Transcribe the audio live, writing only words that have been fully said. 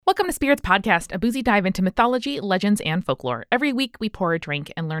Welcome to Spirits Podcast, a boozy dive into mythology, legends, and folklore. Every week, we pour a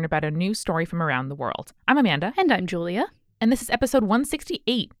drink and learn about a new story from around the world. I'm Amanda. And I'm Julia. And this is episode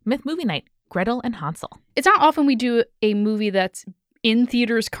 168, Myth Movie Night, Gretel and Hansel. It's not often we do a movie that's in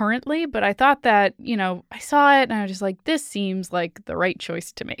theaters currently, but I thought that, I saw it and I was just like, this seems like the right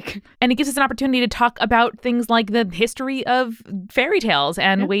choice to make. And it gives us an opportunity to talk about things like the history of fairy tales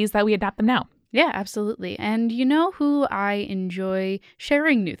and ways that we adapt them now. Yeah, absolutely. And you know who I enjoy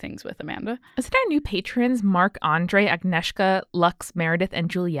sharing new things with, Amanda? Is it our new patrons, Mark, Andre, Agnieszka, Lux, Meredith, and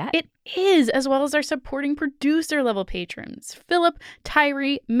Juliet? It is, as well as our supporting producer level patrons, Philip,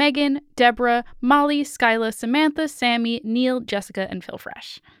 Tyree, Megan, Deborah, Molly, Skyla, Samantha, Sammy, Neil, Jessica, and Phil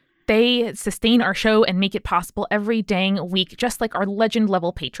Fresh. They sustain our show and make it possible every dang week, just like our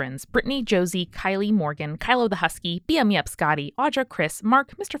legend-level patrons, Brittany, Josie, Kylie, Morgan, Kylo the Husky, BM Yep, Scotty, Audra, Chris,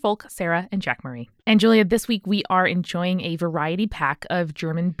 Mark, Mr. Folk, Sarah, and Jack Marie. And Julia, this week we are enjoying a variety pack of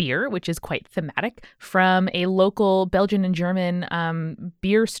German beer, which is quite thematic, from a local Belgian and German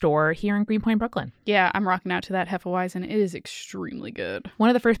beer store here in Greenpoint, Brooklyn. Yeah, I'm rocking out to that Hefeweizen. It is extremely good. One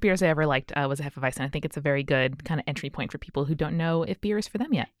of the first beers I ever liked was a Hefeweizen. I think it's a very good kind of entry point for people who don't know if beer is for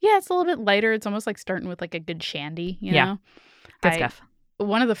them yet. Yeah, it's a little bit lighter. It's almost like starting with like a good shandy, you know? Good stuff.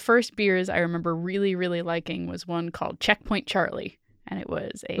 One of the first beers I remember really, really liking was one called Checkpoint Charlie. And it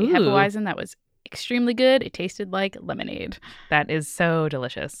was a Hefeweizen that was extremely good. It tasted like lemonade. That is so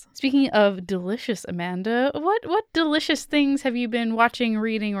delicious. Speaking of delicious, Amanda, what delicious things have you been watching,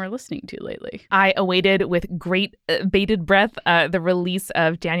 reading, or listening to lately? I awaited with great bated breath the release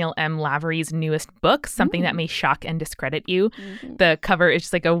of Daniel M. Lavery's newest book, Something That May Shock and Discredit You. Mm-hmm. The cover is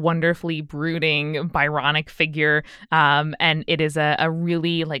just like a wonderfully brooding, Byronic figure, and it is a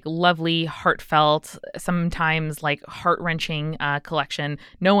really like lovely, heartfelt, sometimes like heart-wrenching collection.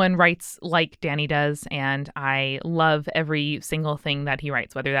 No one writes like Danny does, and I love every single thing that he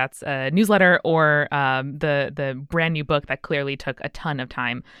writes, whether that's a newsletter or the brand new book that clearly took a ton of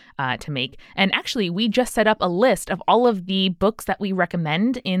time to make. And actually, we just set up a list of all of the books that we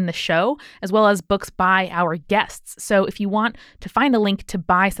recommend in the show, as well as books by our guests. So if you want to find a link to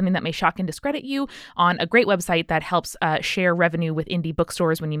buy Something That May Shock and Discredit You on a great website that helps share revenue with indie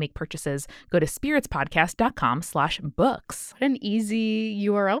bookstores when you make purchases, go to spiritspodcast.com/books. What an easy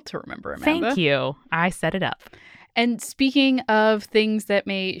URL to remember, Amanda. Thank you. I set it up. And speaking of things that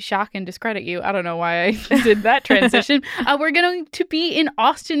may shock and discredit you, I don't know why I did that transition. We're going to be in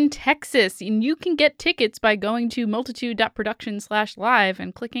Austin, Texas, and you can get tickets by going to multitude.production/live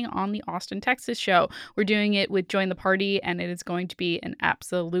and clicking on the Austin, Texas show. We're doing it with Join the Party, and it is going to be an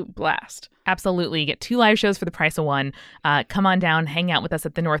absolute blast. Absolutely. Get 2 live shows for the price of 1. Come on down, hang out with us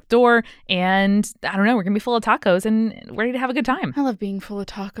at the North Door, and I don't know, we're going to be full of tacos and ready to have a good time. I love being full of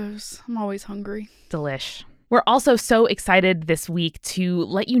tacos. I'm always hungry. Delish. We're also so excited this week to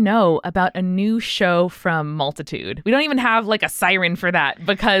let you know about a new show from Multitude. We don't even have like a siren for that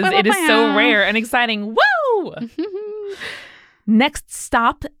because it is so rare and exciting. Woo! Next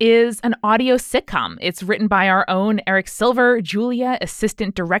Stop is an audio sitcom. It's written by our own Eric Silver. Julia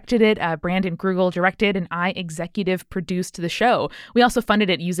assistant directed it. Brandon Grugel directed, and I executive produced the show. We also funded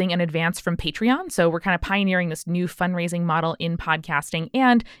it using an advance from Patreon. So we're kind of pioneering this new fundraising model in podcasting.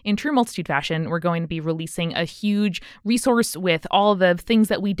 And in true Multitude fashion, we're going to be releasing a huge resource with all the things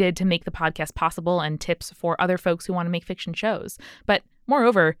that we did to make the podcast possible and tips for other folks who want to make fiction shows. But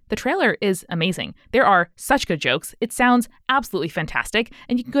moreover, the trailer is amazing. There are such good jokes. It sounds absolutely fantastic.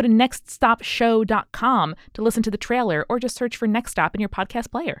 And you can go to nextstopshow.com to listen to the trailer or just search for Next Stop in your podcast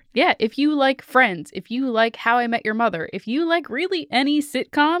player. Yeah, if you like Friends, if you like How I Met Your Mother, if you like really any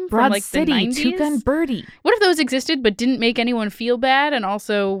sitcom Broad from like City, the 90s. Tuca and Birdie. What if those existed but didn't make anyone feel bad and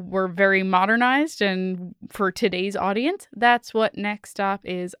also were very modernized and for today's audience? That's what Next Stop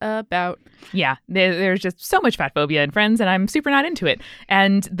is about. Yeah, there's just so much fat phobia in Friends, and I'm super not into it.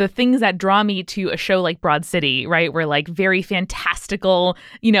 And the things that draw me to a show like Broad City, right, where like very fantastical,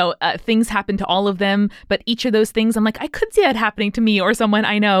 things happen to all of them. But each of those things, I'm like, I could see that happening to me or someone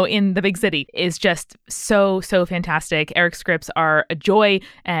I know in the big city, is just so fantastic. Eric's scripts are a joy,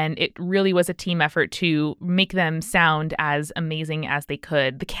 and it really was a team effort to make them sound as amazing as they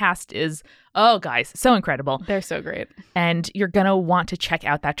could. The cast is, oh, guys, so incredible. They're so great. And you're going to want to check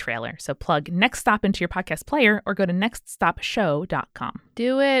out that trailer. So plug Next Stop into your podcast player or go to nextstopshow.com.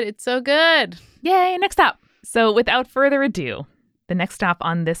 Do it. It's so good. Yay, Next Stop. So without further ado, the next stop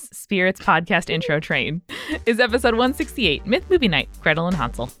on this Spirits Podcast intro train is episode 168, Myth Movie Night, Gretel and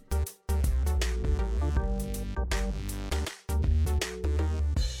Hansel.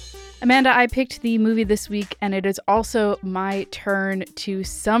 Amanda, I picked the movie this week, and it is also my turn to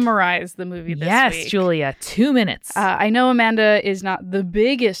summarize the movie this week. Yes, Julia, 2 minutes. I know Amanda is not the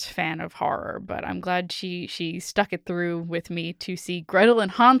biggest fan of horror, but I'm glad she stuck it through with me to see Gretel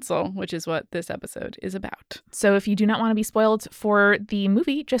and Hansel, which is what this episode is about. So if you do not want to be spoiled for the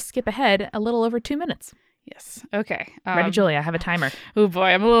movie, just skip ahead a little over 2 minutes. Yes. Okay. Ready, Julia? I have a timer. Oh boy,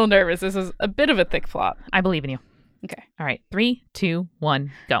 I'm a little nervous. This is a bit of a thick plot. I believe in you. Okay. All right. 3, 2,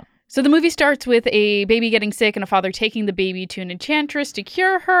 1, go. So the movie starts with a baby getting sick and a father taking the baby to an enchantress to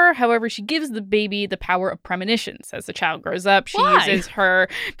cure her. However, she gives the baby the power of premonitions. As the child grows up, she uses her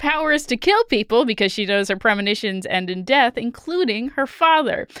powers to kill people because she knows her premonitions end in death, including her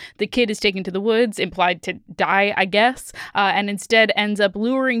father. The kid is taken to the woods, implied to die, I guess, and instead ends up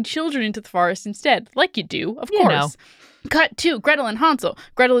luring children into the forest instead, like you do, of course. Cut to Gretel and Hansel.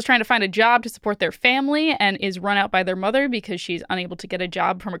 Gretel is trying to find a job to support their family and is run out by their mother because she's unable to get a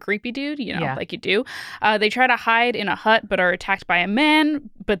job from a creepy dude, like you do. They try to hide in a hut but are attacked by a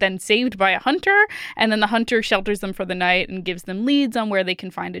man, but then saved by a hunter. And then the hunter shelters them for the night and gives them leads on where they can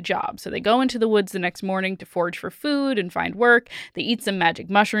find a job. So they go into the woods the next morning to forage for food and find work. They eat some magic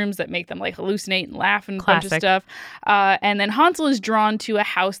mushrooms that make them like hallucinate and laugh and a bunch of stuff. And then Hansel is drawn to a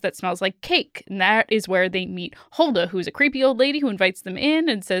house that smells like cake. And that is where they meet Hulda, who's a creepy old lady who invites them in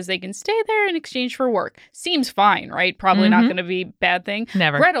and says they can stay there in exchange for work. Seems fine, right? Probably not going to be a bad thing.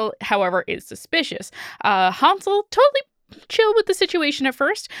 Never. Gretel, however, is suspicious. Hansel totally chill with the situation at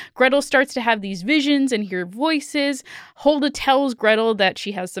first. Gretel starts to have these visions and hear voices. Hulda tells Gretel that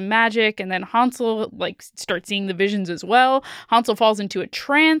she has some magic, and then Hansel starts seeing the visions as well. Hansel falls into a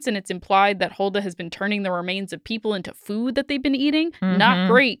trance, and it's implied that Hulda has been turning the remains of people into food that they've been eating. Not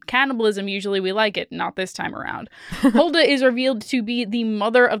great. Cannibalism, usually we like it. Not this time around. Hulda is revealed to be the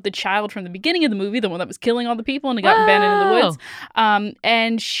mother of the child from the beginning of the movie, the one that was killing all the people and got abandoned in the woods.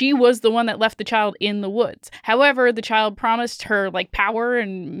 And she was the one that left the child in the woods. However, the child promised her power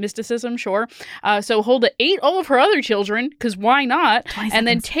and mysticism, sure. So Hulda ate all of her other children, because why not? And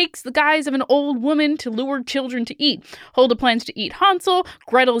then takes the guise of an old woman to lure children to eat. Hulda plans to eat Hansel.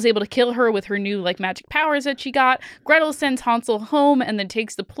 Gretel is able to kill her with her new magic powers that she got. Gretel sends Hansel home and then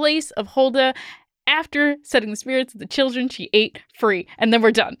takes the place of Hulda after setting the spirits of the children she ate free. And then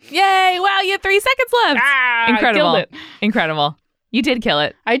we're done. Yay! Wow, you have 3 seconds left. Incredible. I killed it. Incredible. You did kill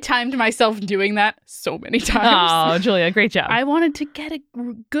it. I timed myself doing that so many times. Oh, Julia, great job. I wanted to get it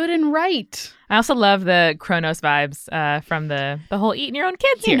good and right. I also love the Kronos vibes from the whole eating your own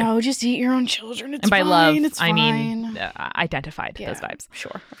kids here. Just eat your own children. It's and by fine. love, it's I fine. mean identified those vibes.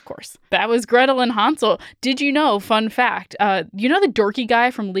 Sure, of course. That was Gretel and Hansel. Did you know, fun fact, you know the dorky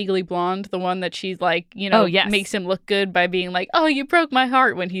guy from Legally Blonde? The one that she's makes him look good by being like, oh, you broke my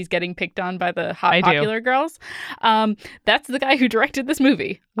heart when he's getting picked on by the hot popular girls? That's the guy who directed this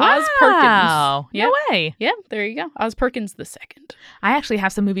movie. Wow. Oz Perkins. Yep. No way. Yeah, there you go. Oz Perkins II. I actually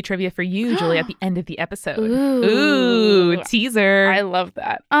have some movie trivia for you, Julie, at the end of the episode. Ooh, teaser. I love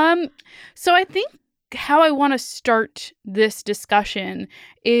that. So I think how I want to start this discussion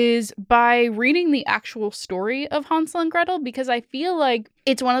is by reading the actual story of Hansel and Gretel, because I feel like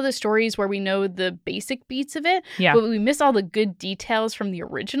it's one of the stories where we know the basic beats of it, but we miss all the good details from the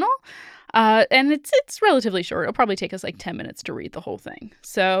original. And it's relatively short. It'll probably take us 10 minutes to read the whole thing.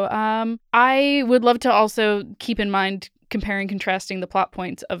 So I would love to also keep in mind comparing, contrasting the plot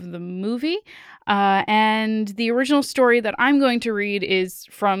points of the movie. And the original story that I'm going to read is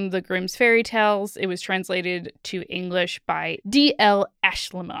from the Grimm's Fairy Tales. It was translated to English by D.L.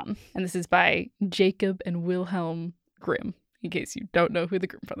 Ashliman. And this is by Jacob and Wilhelm Grimm, in case you don't know who the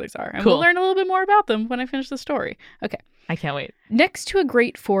Grimm brothers are. And we'll learn a little bit more about them when I finish the story. Okay. I can't wait. Next to a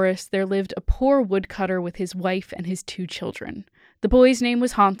great forest, there lived a poor woodcutter with his wife and his 2 children. The boy's name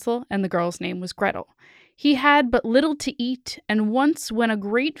was Hansel, and the girl's name was Gretel. He had but little to eat, and once when a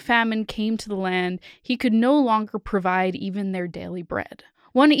great famine came to the land, he could no longer provide even their daily bread.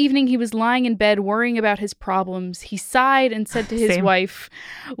 One evening he was lying in bed worrying about his problems. He sighed and said to his wife,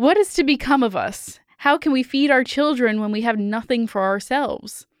 "What is to become of us? How can we feed our children when we have nothing for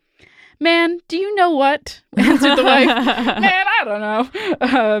ourselves?" "Man, do you know what?" answered the wife. "Man, I don't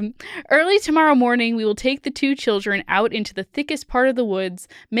know. Early tomorrow morning, we will take the 2 children out into the thickest part of the woods,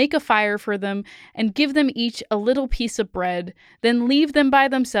 make a fire for them, and give them each a little piece of bread, then leave them by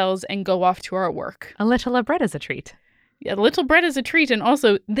themselves and go off to our work." A little bread is a treat. Yeah, a little bread is a treat, and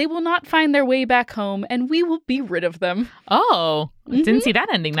also, they will not find their way back home, and we will be rid of them. Oh. Didn't see that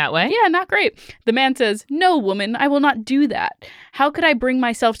ending that way. Yeah, not great. The man says, "No, woman, I will not do that. How could I bring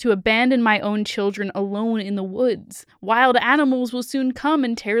myself to abandon my own children alone in the woods? Wild animals will soon come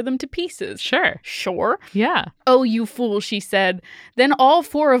and tear them to pieces." Sure. Sure. Yeah. "Oh, you fool," she said. "Then all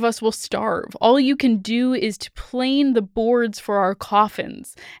 4 of us will starve. All you can do is to plane the boards for our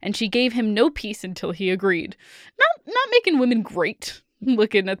coffins." And she gave him no peace until he agreed. Not making women great.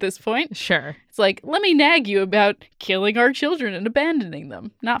 Looking at this point. Sure. It's like, let me nag you about killing our children and abandoning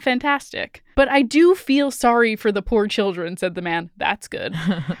them. Not fantastic. "But I do feel sorry for the poor children," said the man. That's good.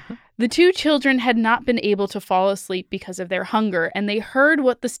 The 2 children had not been able to fall asleep because of their hunger, and they heard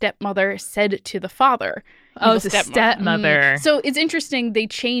what the stepmother said to the father. Oh, the stepmother. So it's interesting. They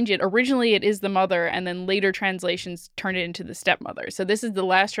change it. Originally, it is the mother, and then later translations turn it into the stepmother. So this is the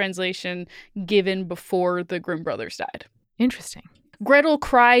last translation given before the Grimm brothers died. Interesting. Gretel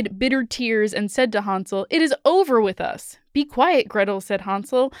cried bitter tears and said to Hansel, "It is over with us." "Be quiet, Gretel," said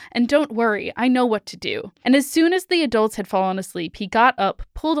Hansel, "and don't worry. I know what to do." And as soon as the adults had fallen asleep, he got up,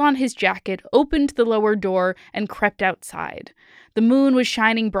 pulled on his jacket, opened the lower door, and crept outside. The moon was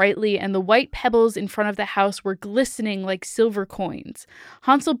shining brightly, and the white pebbles in front of the house were glistening like silver coins.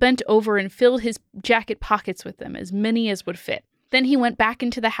 Hansel bent over and filled his jacket pockets with them, as many as would fit. Then he went back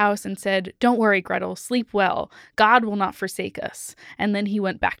into the house and said, "Don't worry, Gretel, sleep well. God will not forsake us." And then he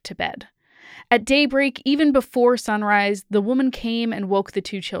went back to bed. At daybreak, even before sunrise, the woman came and woke the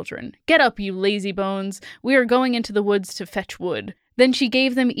 2 children. "Get up, you lazy bones. We are going into the woods to fetch wood." Then she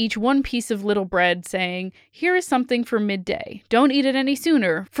gave them each 1 piece of little bread, saying, "Here is something for midday. Don't eat it any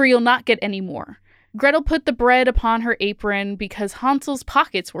sooner, for you'll not get any more." Gretel put the bread upon her apron because Hansel's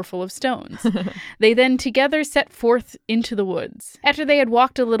pockets were full of stones. They then together set forth into the woods. After they had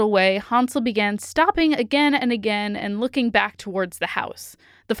walked a little way, Hansel began stopping again and again and looking back towards the house.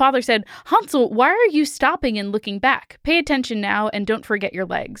 The father said, "Hansel, why are you stopping and looking back? Pay attention now and don't forget your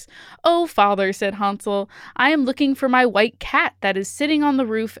legs." "Oh, father," said Hansel, "I am looking for my white cat that is sitting on the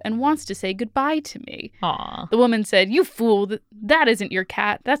roof and wants to say goodbye to me." Aw. The woman said, "You fool, that isn't your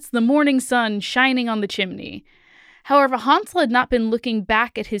cat. That's the morning sun shining on the chimney." However, Hansel had not been looking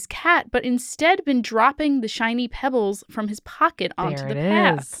back at his cat, but instead been dropping the shiny pebbles from his pocket onto the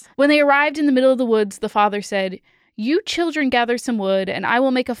path. When they arrived in the middle of the woods, the father said, "You children gather some wood, and I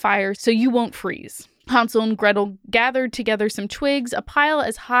will make a fire so you won't freeze." Hansel and Gretel gathered together some twigs, a pile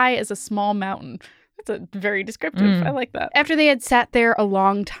as high as a small mountain. That's very descriptive. I like that. After they had sat there a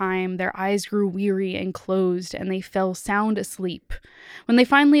long time, their eyes grew weary and closed, and they fell sound asleep. When they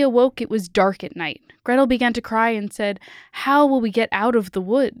finally awoke, it was dark at night. Gretel began to cry and said, "How will we get out of the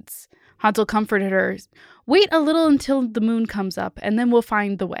woods?" Hansel comforted her. "Wait a little until the moon comes up, and then we'll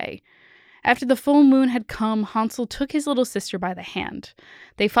find the way." After the full moon had come, Hansel took his little sister by the hand.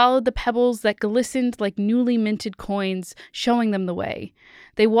 They followed the pebbles that glistened like newly minted coins, showing them the way.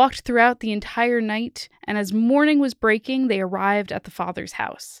 They walked throughout the entire night, and as morning was breaking, they arrived at the father's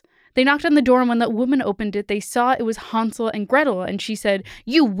house. They knocked on the door, and when the woman opened it, they saw it was Hansel and Gretel, and she said,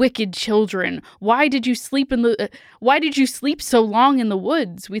 "You wicked children! Why did you sleep so long in the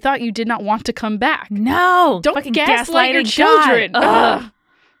woods? We thought you did not want to come back." No! Don't gaslight your children! Ugh.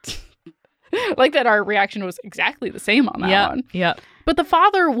 Like that our reaction was exactly the same on that one. Yep. But the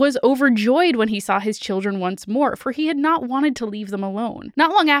father was overjoyed when he saw his children once more, for he had not wanted to leave them alone.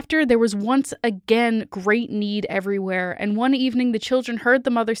 Not long after, there was once again great need everywhere, and one evening the children heard the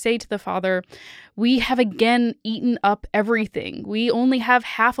mother say to the father, "We have again eaten up everything. We only have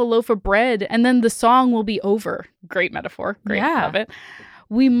half a loaf of bread, and then the song will be over." Great metaphor. Great. Yeah. Love it.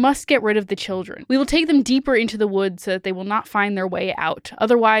 "We must get rid of the children. We will take them deeper into the woods so that they will not find their way out.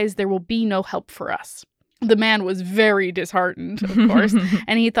 Otherwise, there will be no help for us." The man was very disheartened, of course,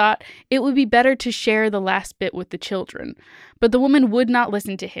 and he thought it would be better to share the last bit with the children. But the woman would not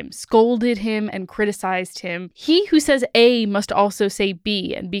listen to him, scolded him, and criticized him. He who says A must also say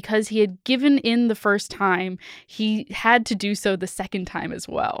B, and because he had given in the first time, he had to do so the second time as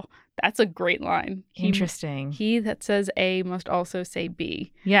well. That's a great line. Interesting. He that says A must also say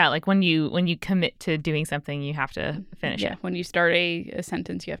B. Yeah, like when you commit to doing something, you have to finish it. When you start a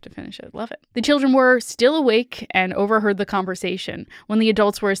sentence, you have to finish it. Love it. The children were still awake and overheard the conversation. When the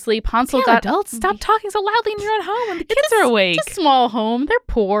adults were asleep, Hansel got... Adults, stop talking so loudly in your own home when the kids are awake. It's a small home. They're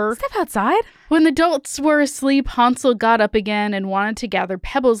poor. Step outside. When the adults were asleep, Hansel got up again and wanted to gather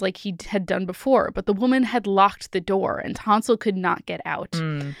pebbles like he had done before, but the woman had locked the door and Hansel could not get out.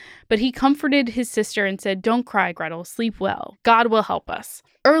 But he comforted his sister and said, "Don't cry, Gretel. Sleep well. God will help us."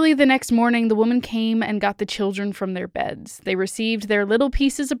 Early the next morning, the woman came and got the children from their beds. They received their little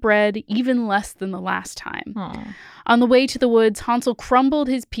pieces of bread, even less than the last time. Aww. On the way to the woods, Hansel crumbled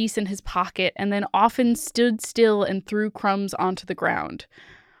his piece in his pocket and then often stood still and threw crumbs onto the ground.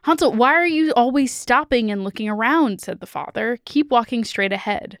 "Hansel, why are you always stopping and looking around?" said the father. "Keep walking straight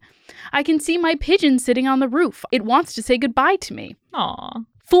ahead." "I can see my pigeon sitting on the roof. It wants to say goodbye to me." Aw.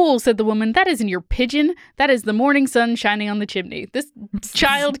 "Fool," said the woman, "that isn't your pigeon. That is the morning sun shining on the chimney. This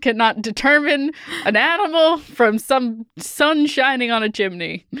child cannot determine an animal from some sun shining on a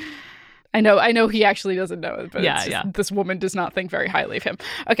chimney." I know he actually doesn't know it, but this woman does not think very highly of him.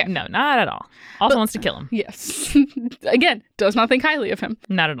 Okay. No, not at all. Also wants to kill him. Yes. Again, does not think highly of him.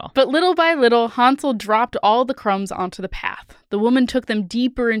 Not at all. But little by little, Hansel dropped all the crumbs onto the path. The woman took them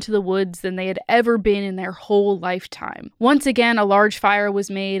deeper into the woods than they had ever been in their whole lifetime. Once again, a large fire was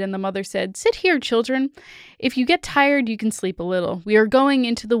made, and the mother said, "Sit here, children. If you get tired, you can sleep a little. We are going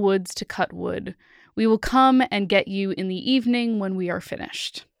into the woods to cut wood. We will come and get you in the evening when we are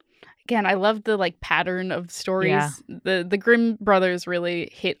finished." Again, I love the pattern of stories. Yeah. The Grimm brothers really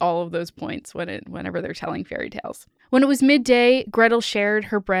hit all of those points whenever they're telling fairy tales. When it was midday, Gretel shared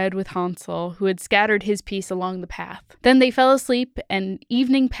her bread with Hansel, who had scattered his piece along the path. Then they fell asleep, and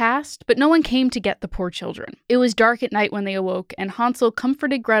evening passed, but no one came to get the poor children. It was dark at night when they awoke, and Hansel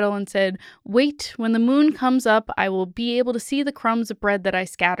comforted Gretel and said, "Wait, when the moon comes up, I will be able to see the crumbs of bread that I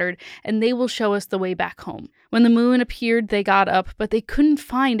scattered, and they will show us the way back home." When the moon appeared, they got up, but they couldn't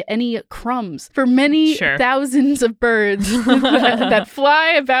find any crumbs. For many thousands of birds that fly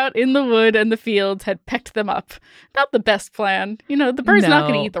about in the wood and the fields had pecked them up. Not the best plan. The bird's not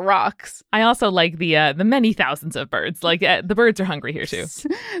going to eat the rocks. I also like the many thousands of birds. The birds are hungry here too.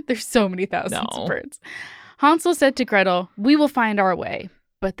 There's so many thousands of birds. Hansel said to Gretel, "We will find our way."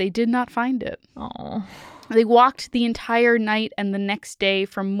 But they did not find it. Oh. They walked the entire night and the next day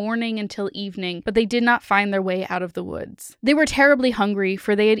from morning until evening, but they did not find their way out of the woods. They were terribly hungry,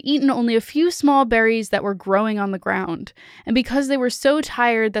 for they had eaten only a few small berries that were growing on the ground. And because they were so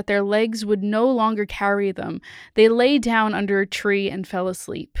tired that their legs would no longer carry them, they lay down under a tree and fell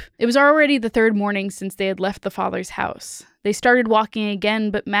asleep. It was already the third morning since they had left the father's house. They started walking again,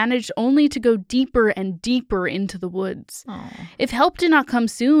 but managed only to go deeper and deeper into the woods. Aww. If help did not come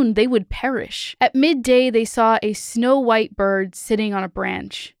soon, they would perish. At midday, they saw a snow-white bird sitting on a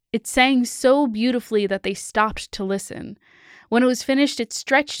branch. It sang so beautifully that they stopped to listen. When it was finished, it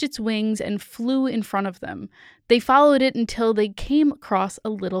stretched its wings and flew in front of them. They followed it until they came across a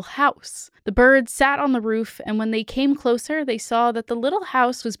little house. The bird sat on the roof, and when they came closer, they saw that the little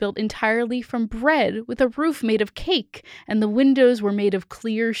house was built entirely from bread, with a roof made of cake, and the windows were made of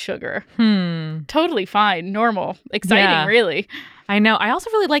clear sugar. Totally fine, normal, exciting, really. I know. I also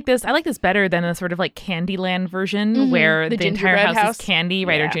really like this. I like this better than a sort of Candyland version where the entire house is candy,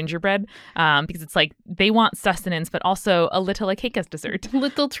 right, or gingerbread, because it's they want sustenance, but also a little cake as dessert.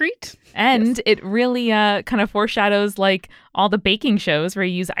 Little treat. And it really kind of foreshadows all the baking shows where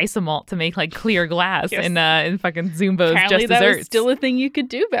you use isomalt to make clear glass in fucking Zumbo's Apparently Just Desserts. That was still a thing you could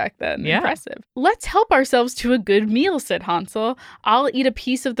do back then. Yeah. Impressive. "Let's help ourselves to a good meal," said Hansel. "I'll eat a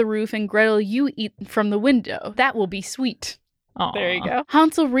piece of the roof, and Gretel, you eat from the window. That will be sweet." Aww. There you go.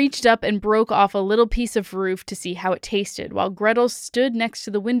 Hansel reached up and broke off a little piece of roof to see how it tasted, while Gretel stood next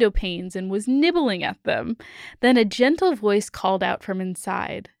to the window panes and was nibbling at them. Then a gentle voice called out from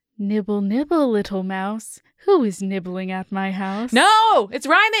inside, "Nibble, nibble, little mouse. Who is nibbling at my house?" No! It's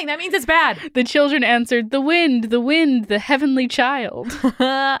rhyming! That means it's bad! The children answered, the wind, the heavenly child."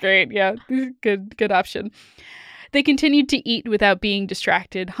 Great, yeah. Good option. They continued to eat without being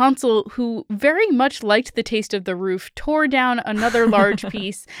distracted. Hansel, who very much liked the taste of the roof, tore down another large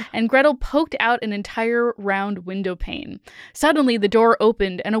piece, and Gretel poked out an entire round window pane. Suddenly, the door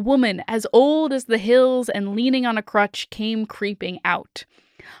opened, and a woman, as old as the hills and leaning on a crutch, came creeping out.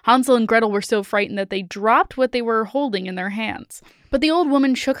 Hansel and Gretel were so frightened that they dropped what they were holding in their hands. But the old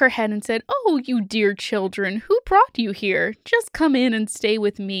woman shook her head and said, "Oh, you dear children, who brought you here? Just come in and stay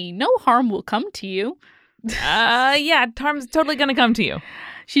with me. No harm will come to you." Harm's totally gonna come to you.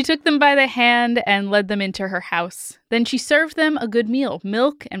 She took them by the hand and led them into her house. Then she served them a good meal,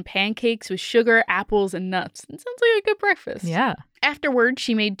 milk and pancakes with sugar, apples, and nuts. It sounds like a good breakfast. Yeah. Afterward,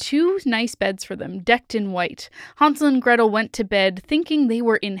 she made 2 nice beds for them, decked in white. Hansel and Gretel went to bed thinking they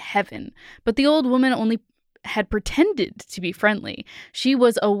were in heaven, but the old woman only had pretended to be friendly. She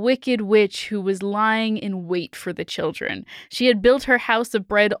was a wicked witch who was lying in wait for the children. She had built her house of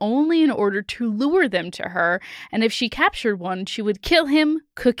bread only in order to lure them to her, and if she captured one, she would kill him,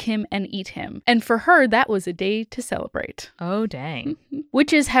 cook him, and eat him. And for her, that was a day to celebrate. Oh, dang.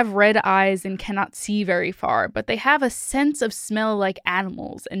 Witches have red eyes and cannot see very far, but they have a sense of smell like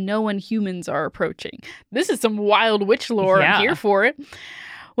animals and know when humans are approaching. This is some wild witch lore. Yeah. I'm here for it.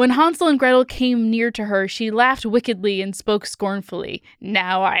 When Hansel and Gretel came near to her, she laughed wickedly and spoke scornfully.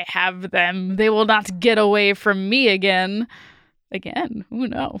 Now I have them. They will not get away from me again. Again? Who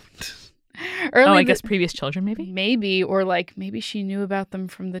knows? I guess previous children, maybe? Maybe, or like maybe she knew about them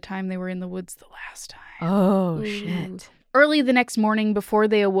from the time they were in the woods the last time. Oh, shit. Early the next morning, before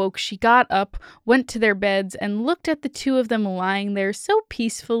they awoke, she got up, went to their beds, and looked at the two of them lying there so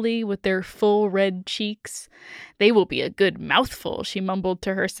peacefully with their full red cheeks. They will be a good mouthful, she mumbled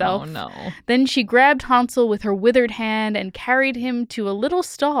to herself. Oh, no. Then she grabbed Hansel with her withered hand and carried him to a little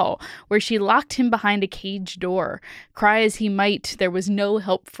stall where she locked him behind a cage door. Cry as he might, there was no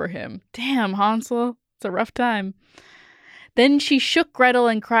help for him. Damn, Hansel. It's a rough time. Then she shook Gretel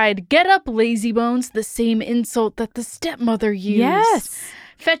and cried, "Get up, lazybones," the same insult that the stepmother used. Yes.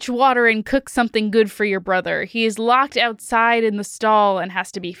 Fetch water and cook something good for your brother. He is locked outside in the stall and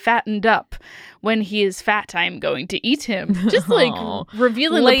has to be fattened up. When he is fat, I am going to eat him. Just like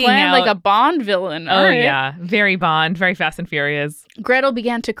revealing the plan like a Bond villain. Oh, right. Yeah. Very Bond, very Fast and Furious. Gretel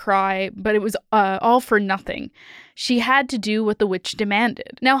began to cry, but it was all for nothing. She had to do what the witch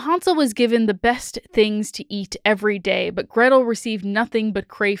demanded. Now, Hansel was given the best things to eat every day, but Gretel received nothing but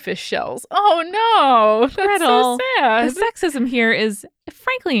crayfish shells. Oh, no! That's Gretel, so sad. The sexism here is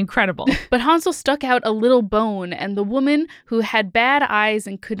frankly incredible. But Hansel stuck out a little bone, and the woman, who had bad eyes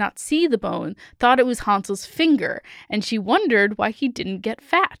and could not see the bone, thought it was Hansel's finger, and she wondered why he didn't get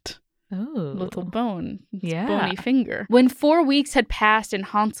fat. Oh. Little bone. Yeah. Bony finger. When 4 weeks had passed and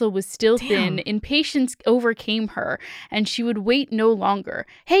Hansel was still thin, impatience overcame her, and she would wait no longer.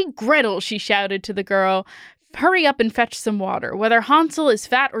 "Hey, Gretel," she shouted to the girl. "Hurry up and fetch some water. Whether Hansel is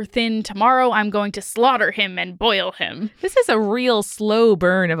fat or thin, tomorrow I'm going to slaughter him and boil him." This is a real slow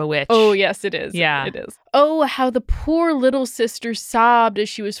burn of a witch. Oh, yes, it is. Yeah. It is. Oh, how the poor little sister sobbed as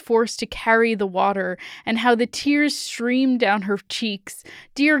she was forced to carry the water, and how the tears streamed down her cheeks.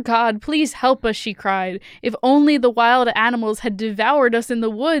 "Dear God, please help us," she cried. "If only the wild animals had devoured us in the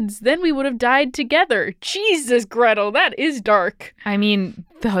woods, then we would have died together." Jesus, Gretel, that is dark. I mean,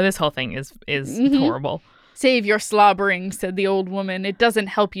 this whole thing is horrible. "Save your slobbering," said the old woman. "It doesn't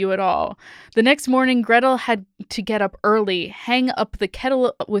help you at all." The next morning, Gretel had to get up early, hang up the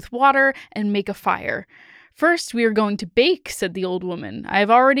kettle with water, and make a fire. "First, we are going to bake," said the old woman. "I have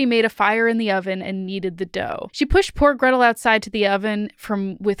already made a fire in the oven and kneaded the dough." She pushed poor Gretel outside to the oven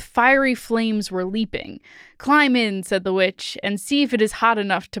from with fiery flames were leaping. "Climb in," said the witch, "and see if it is hot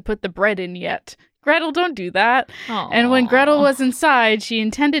enough to put the bread in yet." "Gretel, don't do that." Aww. And when Gretel was inside, she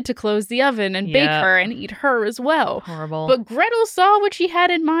intended to close the oven and bake her and eat her as well. Horrible. But Gretel saw what she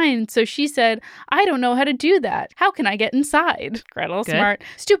had in mind, so she said, "I don't know how to do that. How can I get inside?" Gretel, smart.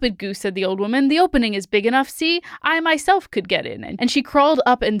 "Stupid goose," said the old woman. "The opening is big enough. See, I myself could get in." And she crawled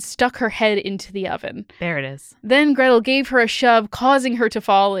up and stuck her head into the oven. There it is. Then Gretel gave her a shove, causing her to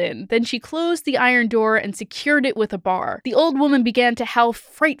fall in. Then she closed the iron door and secured it with a bar. The old woman began to howl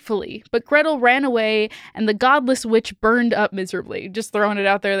frightfully, but Gretel ran away, and the godless witch burned up miserably. Just throwing it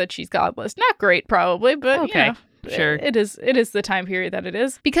out there that she's godless. Not great, probably, but okay. You know. Sure. It is the time period that it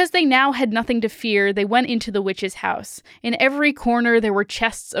is. Because they now had nothing to fear, they went into the witch's house. In every corner there were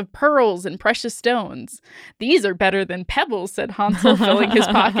chests of pearls and precious stones. "These are better than pebbles," said Hansel, filling his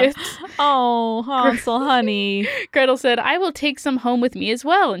pockets. Oh, Hansel, honey. Gretel said, "I will take some home with me as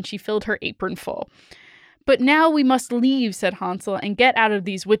well," and she filled her apron full. "But now we must leave," said Hansel, "and get out of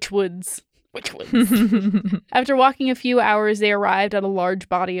these witch woods." Which ones? After walking a few hours, they arrived at a large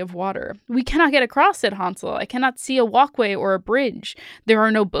body of water. "We cannot get across," said Hansel. "I cannot see a walkway or a bridge." "There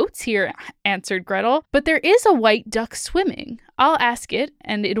are no boats here," answered Gretel. "But there is a white duck swimming. I'll ask it,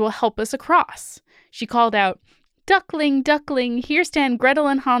 and it will help us across." She called out, "Duckling, duckling, here stand Gretel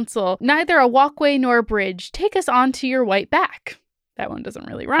and Hansel. Neither a walkway nor a bridge. Take us on to your white back." That one doesn't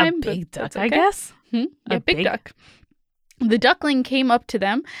really rhyme. A big duck, okay. I guess. Yeah, big duck. The duckling came up to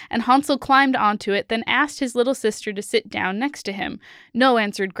them, and Hansel climbed onto it, then asked his little sister to sit down next to him. "No,"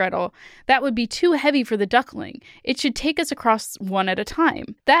 answered Gretel. "That would be too heavy for the duckling. It should take us across one at a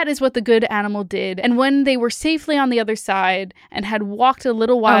time." That is what the good animal did, and when they were safely on the other side and had walked a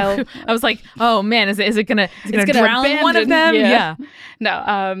little while... Oh, I was like, oh man, is it gonna drown one of them? Yeah.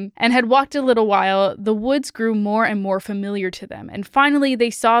 No, and had walked a little while, the woods grew more and more familiar to them, and finally they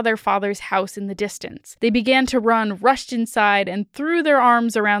saw their father's house in the distance. They began to run, rushed inside, and threw their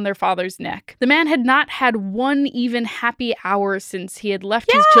arms around their father's neck. The man had not had one even happy hour since he had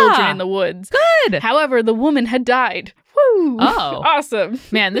left his children in the woods. Good. However, the woman had died. Woo! Oh. Awesome.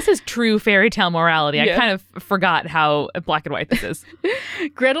 Man, this is true fairy tale morality. I kind of forgot how black and white this is.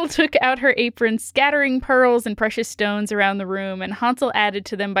 Gretel took out her apron, scattering pearls and precious stones around the room, and Hansel added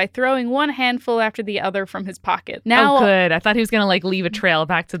to them by throwing one handful after the other from his pocket. Now, good. I thought he was going to leave a trail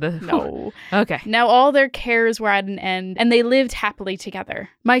back to the... No. Okay. Now all their cares were at an end, and they lived happily together.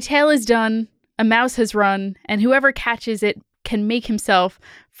 My tale is done, a mouse has run, and whoever catches it can make himself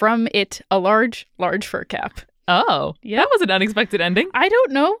from it a large, large fur cap. Oh, yeah. That was an unexpected ending. I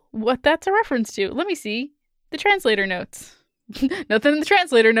don't know what that's a reference to. Let me see the translator notes. Nothing in the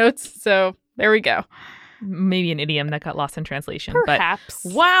translator notes, so there we go. Maybe an idiom that got lost in translation. Perhaps.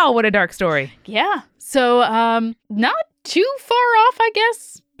 But wow, what a dark story. Yeah. So, not too far off, I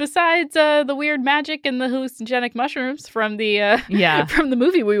guess, besides the weird magic and the hallucinogenic mushrooms from the from the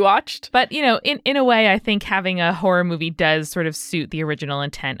movie we watched. But, in a way, I think having a horror movie does sort of suit the original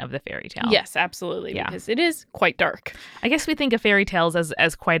intent of the fairy tale. Yes, absolutely, because it is quite dark. I guess we think of fairy tales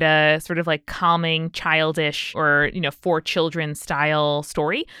as quite a sort of calming, childish, or, for children style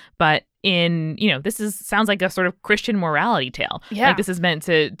story, but sounds like a sort of Christian morality tale. Yeah. This is meant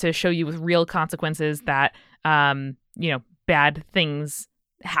to show you with real consequences that, bad things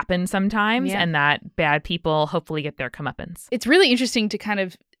happen sometimes and that bad people hopefully get their comeuppance. It's really interesting to kind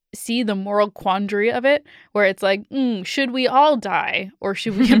of see the moral quandary of it, where it's like, should we all die or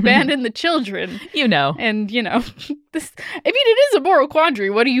should we abandon the children? And, this, it is a moral quandary.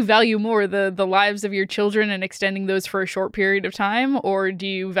 What do you value more, the lives of your children and extending those for a short period of time, or do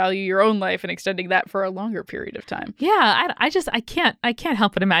you value your own life and extending that for a longer period of time? Yeah, I can't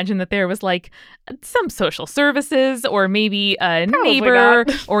help but imagine that there was some social services or maybe a neighbor,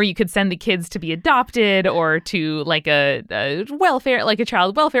 or you could send the kids to be adopted or to a welfare, a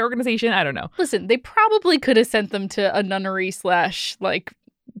child welfare organization. I don't know. Listen, they probably could have sent them to a nunnery /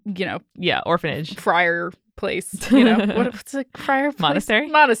 orphanage. Friar place. What's a friar place? Monastery?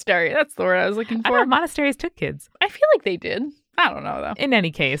 Monastery. That's the word I was looking for. I thought monasteries took kids. I feel like they did. I don't know, though. In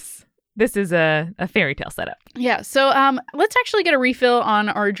any case, this is a fairy tale setup. Yeah, so let's actually get a refill on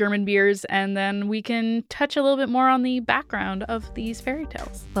our German beers, and then we can touch a little bit more on the background of these fairy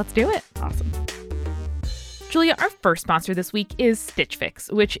tales. Let's do it. Awesome. Julia, our first sponsor this week is Stitch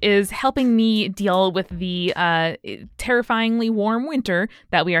Fix, which is helping me deal with the terrifyingly warm winter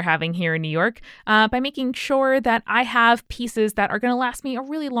that we are having here in New York by making sure that I have pieces that are going to last me a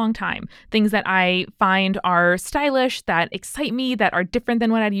really long time. Things that I find are stylish, that excite me, that are different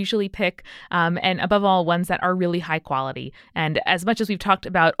than what I'd usually pick, and above all, ones that are really high quality. And as much as we've talked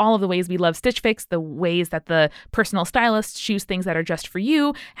about all of the ways we love Stitch Fix, the ways that the personal stylists choose things that are just for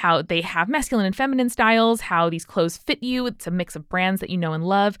you, how they have masculine and feminine styles, how these clothes fit you. It's a mix of brands that you know and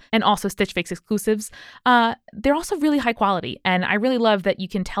love, and also Stitch Fix exclusives. They're also really high quality, and I really love that you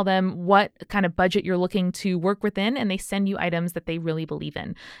can tell them what kind of budget you're looking to work within, and they send you items that they really believe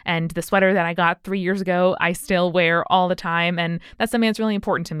in. And the sweater that I got 3 years ago, I still wear all the time, and that's something that's really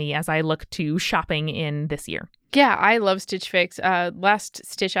important to me as I look to shopping in this year. Yeah, I love Stitch Fix. Last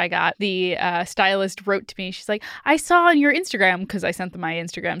Stitch I got, the stylist wrote to me. She's like, I saw on your Instagram, because I sent them my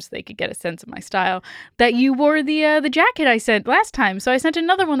Instagram so they could get a sense of my style, that you wore the jacket I sent last time. So I sent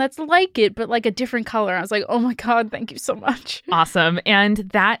another one that's like it, but a different color. I was like, oh my God, thank you so much. Awesome. And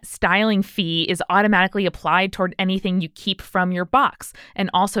that styling fee is automatically applied toward anything you keep from your box. And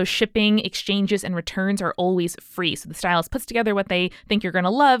also shipping, exchanges, and returns are always free. So the stylist puts together what they think you're going to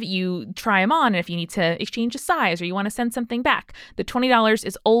love. You try them on, and if you need to exchange a size or you want to send something back, the $20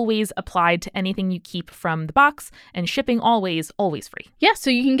 is always applied to anything you keep from the box, and shipping always free. Yeah, so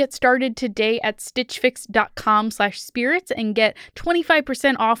you can get started today at stitchfix.com/spirits and get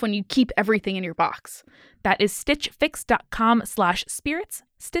 25% off when you keep everything in your box. That is stitchfix.com/spirits.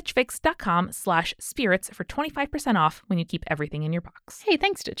 stitchfix.com/spirits for 25% off when you keep everything in your box. Hey,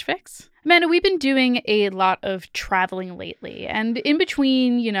 thanks, Stitch Fix. Amanda, we've been doing a lot of traveling lately, and in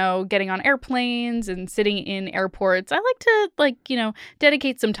between, getting on airplanes and sitting in airports, I like to,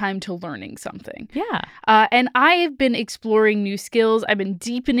 dedicate some time to learning something. Yeah. And I've been exploring new skills. I've been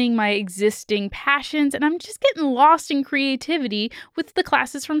deepening my existing passions, and I'm just getting lost in creativity with the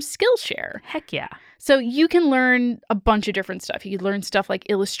classes from Skillshare. Heck yeah. So you can learn a bunch of different stuff. You can learn stuff like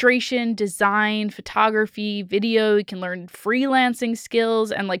illustration, design, photography, video. You can learn freelancing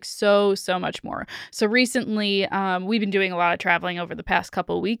skills and so much more. So recently, we've been doing a lot of traveling over the past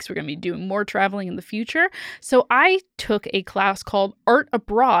couple of weeks. We're going to be doing more traveling in the future. So I took a class called Art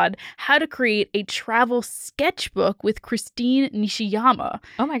Abroad, How to Create a Travel Sketchbook with Christine Nishiyama.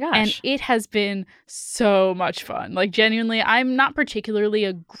 Oh my gosh. And it has been so much fun. Genuinely, I'm not particularly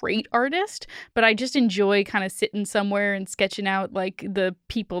a great artist, but I just enjoy kind of sitting somewhere and sketching out the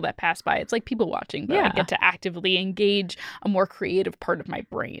people that pass by. It's like people watching, but I get to actively engage a more creative part of my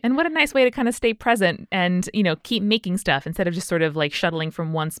brain. And what a nice way to kind of stay present and, keep making stuff instead of just sort of shuttling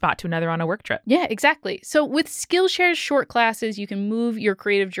from one spot to another on a work trip. Yeah, exactly. So with Skillshare's short classes, you can move your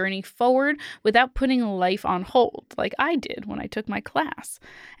creative journey forward without putting life on hold, like I did when I took my class.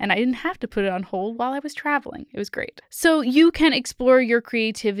 And I didn't have to put it on hold while I was traveling. It was great. So you can explore your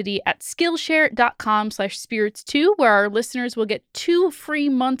creativity at Skillshare.com/spirits2, where our listeners will get 2 free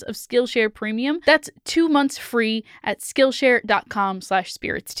months of Skillshare Premium. That's 2 months free at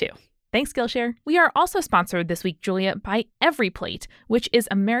Skillshare.com/spirits2. Thanks, Skillshare. We are also sponsored this week, Julia, by EveryPlate, which is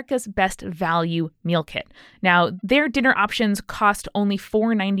America's best value meal kit. Now, their dinner options cost only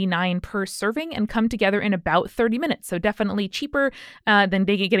 $4.99 per serving and come together in about 30 minutes. So definitely cheaper than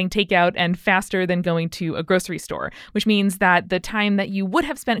getting takeout and faster than going to a grocery store, which means that the time that you would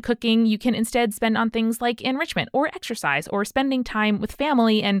have spent cooking, you can instead spend on things like enrichment or exercise or spending time with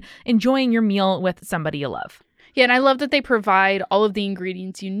family and enjoying your meal with somebody you love. Yeah, and I love that they provide all of the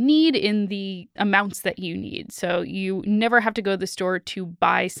ingredients you need in the amounts that you need. So you never have to go to the store to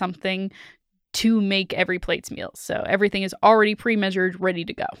buy something to make EveryPlate's meals. So everything is already pre-measured, ready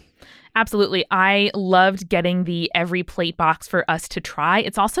to go. Absolutely. I loved getting the EveryPlate box for us to try.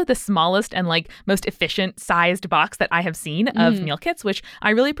 It's also the smallest and most efficient sized box that I have seen of meal kits, which I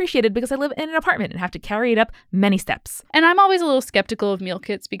really appreciated because I live in an apartment and have to carry it up many steps. And I'm always a little skeptical of meal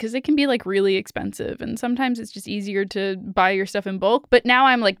kits because they can be really expensive, and sometimes it's just easier to buy your stuff in bulk. But now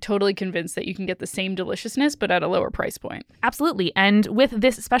I'm totally convinced that you can get the same deliciousness but at a lower price point. Absolutely. And with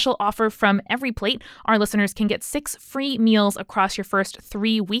this special offer from EveryPlate, our listeners can get 6 free meals across your first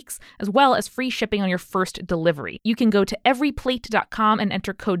 3 weeks, as well as free shipping on your first delivery. You can go to everyplate.com and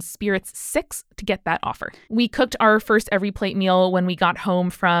enter code SPIRITS6 to get that offer. We cooked our first EveryPlate meal when we got home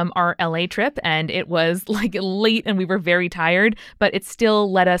from our LA trip, and it was late and we were very tired, but it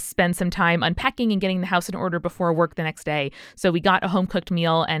still let us spend some time unpacking and getting the house in order before work the next day. So we got a home-cooked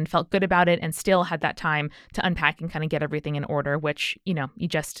meal and felt good about it and still had that time to unpack and kind of get everything in order, which,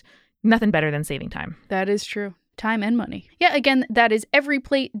 nothing better than saving time. That is true. Time and money. Yeah, again, that is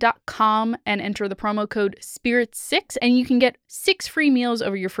everyplate.com and enter the promo code SPIRITS6 and you can get 6 free meals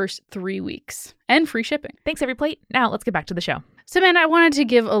over your first 3 weeks and free shipping. Thanks, EveryPlate. Now let's get back to the show. So, man, I wanted to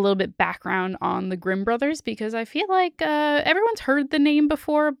give a little bit background on the Grimm brothers because I feel like everyone's heard the name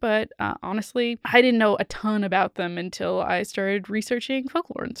before, but honestly, I didn't know a ton about them until I started researching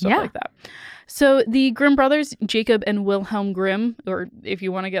folklore and stuff like that. So the Grimm brothers, Jacob and Wilhelm Grimm, or if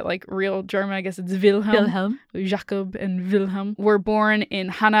you want to get real German, I guess it's Wilhelm. Jacob and Wilhelm were born in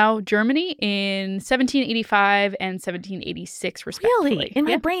Hanau, Germany in 1785 and 1786, respectively. Really? In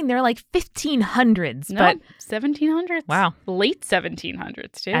my brain, they're 1500s. No, but 1700s. Wow. Late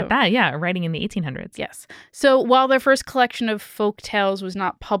 1700s, too. At that, yeah, writing in the 1800s. Yes. So while their first collection of folk tales was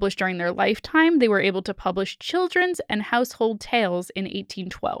not published during their lifetime, they were able to publish children's and household tales in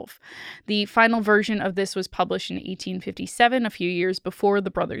 1812. The final version of this was published in 1857, a few years before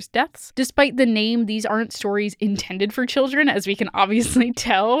the brothers' deaths. Despite the name, these aren't stories intended for children, as we can obviously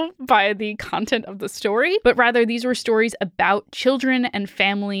tell by the content of the story, but rather these were stories about children and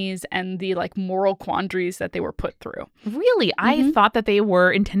families and the moral quandaries that they were put through. Really? I thought that they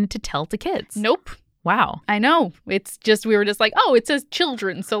were intended to tell to kids. Nope. Wow. I know. It's just, we were just oh, it says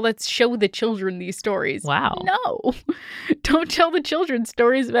children, so let's show the children these stories. Wow. No. Don't tell the children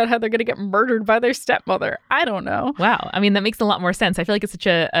stories about how they're going to get murdered by their stepmother. I don't know. Wow. I mean, that makes a lot more sense. I feel like it's such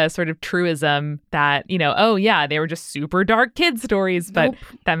a sort of truism that, oh yeah, they were just super dark kid stories, but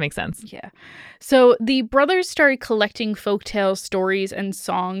That makes sense. Yeah. So the brothers started collecting folktales, stories, and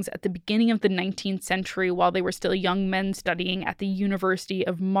songs at the beginning of the 19th century while they were still young men studying at the University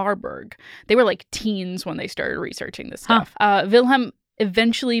of Marburg. They were like teens when they started researching this stuff. Wilhelm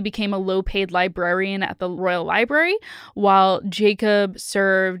eventually became a low-paid librarian at the Royal Library, while Jacob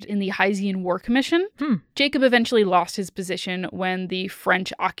served in the Hessian War Commission. Jacob eventually lost his position when the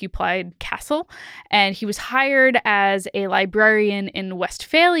French occupied Kassel, and he was hired as a librarian in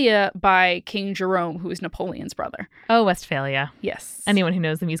Westphalia by King Jerome, who was Napoleon's brother. Oh, Westphalia. Yes. Anyone who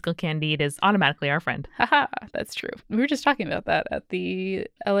knows the musical Candide is automatically our friend. Haha, that's true. We were just talking about that at the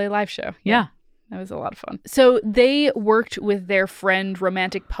LA Live show. Yeah. That was a lot of fun. So they worked with their friend,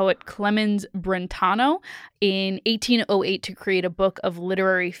 romantic poet Clemens Brentano in 1808 to create a book of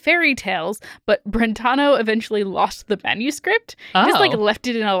literary fairy tales, but Brentano eventually lost the manuscript. He just left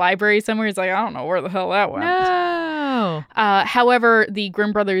it in a library somewhere. He's like, I don't know where the hell that went. No. However, the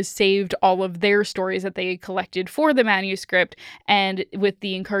Grimm brothers saved all of their stories that they had collected for the manuscript, and with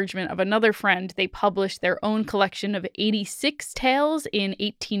the encouragement of another friend, they published their own collection of 86 tales in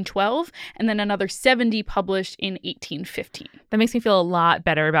 1812, and then another 70 published in 1815. That makes me feel a lot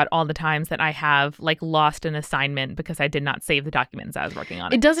better about all the times that I have lost an assignment because I did not save the documents I was working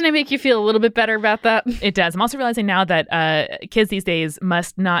on. Doesn't it make you feel a little bit better about that? It does. I'm also realizing now that kids these days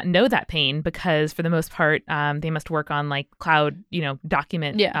must not know that pain because for the most part, they must work on cloud,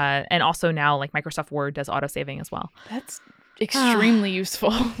 document. Yeah. And also now Microsoft Word does autosaving as well. That's extremely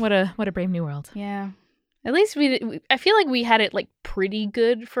useful. What a brave new world. Yeah. At least I feel like we had it pretty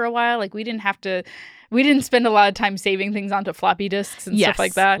good for a while. We didn't spend a lot of time saving things onto floppy disks and stuff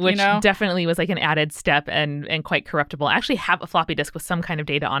like that. Which definitely was an added step and quite corruptible. I actually have a floppy disk with some kind of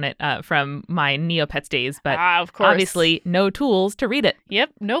data on it from my Neopets days, but of course, obviously no tools to read it.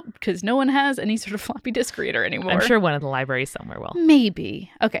 Yep, nope, because no one has any sort of floppy disk reader anymore. I'm sure one of the libraries somewhere will.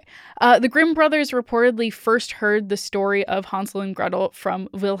 Maybe. Okay. The Grimm brothers reportedly first heard the story of Hansel and Gretel from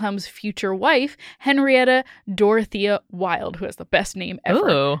Wilhelm's future wife, Henrietta Dorothea Wilde, who has the best name ever.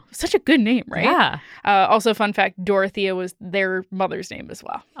 Ooh. Such a good name, right? Yeah. Also, fun fact, Dorothea was their mother's name as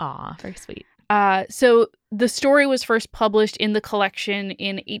well. Aw, very sweet. So the story was first published in the collection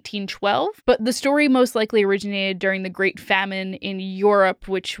in 1812, but the story most likely originated during the Great Famine in Europe,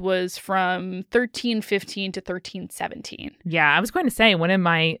 which was from 1315 to 1317. Yeah, I was going to say one of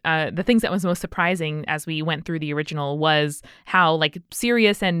my the things that was most surprising as we went through the original was how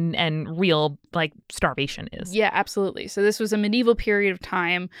serious and real starvation is. Yeah, absolutely. So this was a medieval period of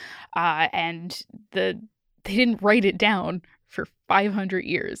time, and they didn't write it down for 500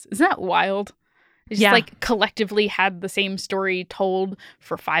 years. Isn't that wild? They just collectively had the same story told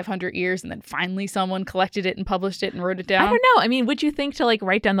for 500 years, and then finally someone collected it and published it and wrote it down. I don't know. I mean, would you think to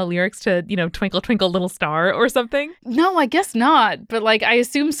write down the lyrics to, Twinkle Twinkle Little Star or something? No, I guess not. But I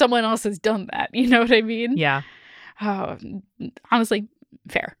assume someone else has done that. You know what I mean? Yeah. Oh, honestly,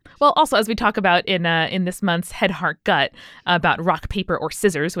 fair. Well, also, as we talk about in this month's Head, Heart, Gut about rock, paper, or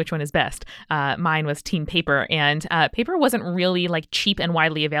scissors, which one is best? Mine was Team Paper, and paper wasn't really cheap and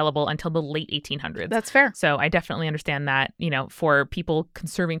widely available until the late 1800s. That's fair. So I definitely understand that, for people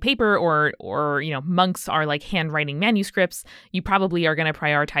conserving paper or monks are handwriting manuscripts, you probably are going to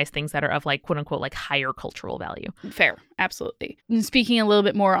prioritize things that are of quote unquote higher cultural value. Fair. Absolutely. And speaking a little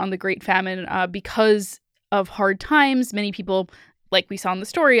bit more on the Great Famine, because of hard times, many people, like we saw in the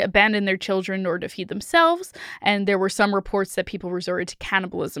story, abandoned their children in order to feed themselves. And there were some reports that people resorted to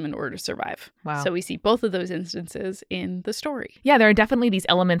cannibalism in order to survive. Wow. So we see both of those instances in the story. Yeah, there are definitely these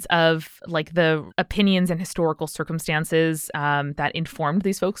elements of the opinions and historical circumstances that informed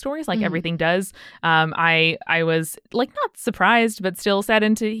these folk stories, everything does. I was not surprised, but still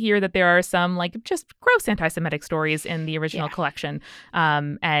saddened to hear that there are some just gross anti-Semitic stories in the original collection.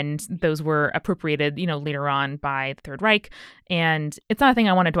 And those were appropriated, later on by the Third Reich. And it's not a thing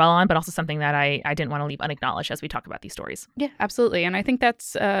I want to dwell on, but also something that I didn't want to leave unacknowledged as we talk about these stories. Yeah, absolutely. And I think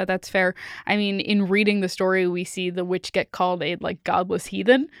that's fair. I mean, in reading the story, we see the witch get called a godless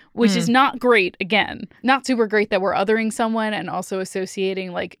heathen, which is not great. Again, not super great that we're othering someone and also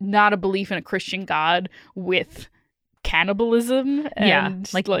associating not a belief in a Christian God with cannibalism. And,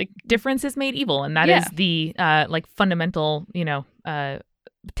 difference is made evil. And that is the fundamental,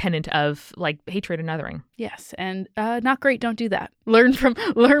 tenet of hatred and othering. Yes, and not great. Don't do that. Learn from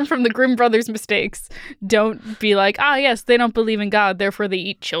the Grimm brothers' mistakes. Don't be yes, they don't believe in God, therefore they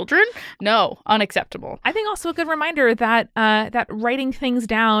eat children. No, unacceptable. I think also a good reminder that that writing things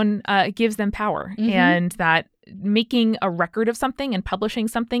down gives them power, and that making a record of something and publishing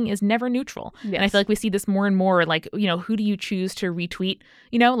something is never neutral. Yes. And I feel like we see this more and more, like, who do you choose to retweet?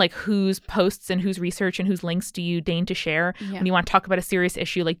 Like whose posts and whose research and whose links do you deign to share? Yeah. When you want to talk about a serious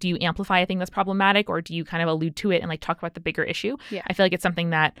issue, like, do you amplify a thing that's problematic, or do you kind of allude to it and like talk about the bigger issue? Yeah. I feel like it's something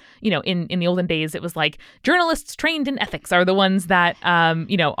that, in the olden days, it was like journalists trained in ethics are the ones that,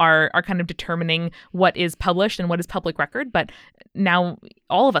 are kind of determining what is published and what is public record. But now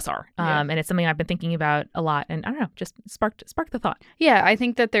all of us are. And it's something I've been thinking about a lot. And I don't know, just sparked the thought. Yeah, I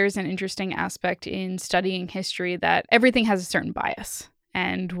think that there's an interesting aspect in studying history that everything has a certain bias.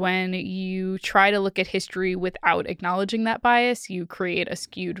 And when you try to look at history without acknowledging that bias, you create a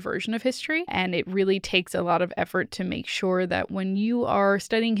skewed version of history. And it really takes a lot of effort to make sure that when you are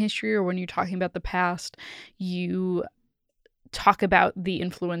studying history or when you're talking about the past, you talk about the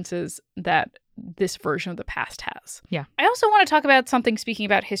influences that this version of the past has. Yeah. I also want to talk about something, speaking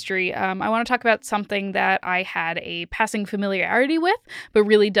about history. I want to talk about something that I had a passing familiarity with, but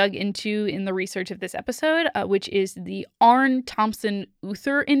really dug into in the research of this episode, which is the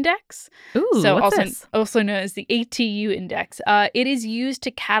Arne-Thompson-Uther Index. Ooh, so what's this? Also known as the ATU Index. It is used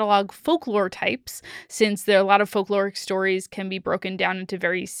to catalog folklore types, since there are a lot of folkloric stories can be broken down into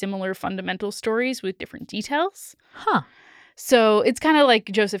very similar fundamental stories with different details. Huh. So it's kind of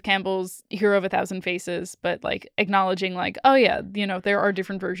like Joseph Campbell's Hero of a Thousand Faces, but like acknowledging like, oh yeah, there are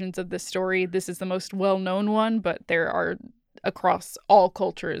different versions of this story. This is the most well-known one, but there are, across all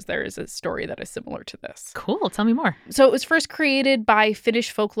cultures, there is a story that is similar to this. Cool. Tell me more. So it was first created by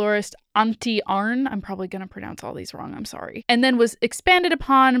Finnish folklorist Antti Arn. I'm probably going to pronounce all these wrong. I'm sorry. And then was expanded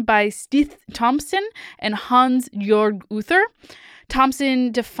upon by Stith Thompson and Hans Jorg Uther.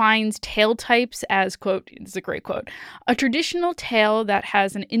 Thompson defines tale types as, quote, this is a great quote, a traditional tale that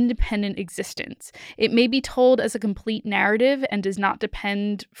has an independent existence. It may be told as a complete narrative and does not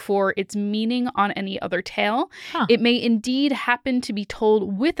depend for its meaning on any other tale. Huh. It may indeed happen to be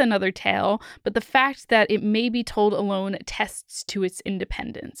told with another tale, but the fact that it may be told alone attests to its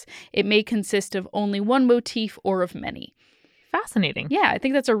independence. It may consist of only one motif or of many. Fascinating. Yeah, I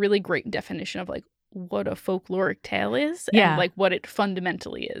think that's a really great definition of like what a folkloric tale is Yeah. and like what it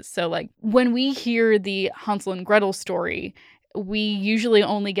fundamentally is. So like when we hear the Hansel and Gretel story, we usually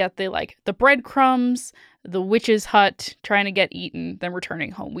only get the breadcrumbs, the witch's hut trying to get eaten, then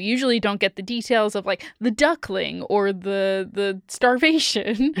returning home. We usually don't get the details of like the duckling or the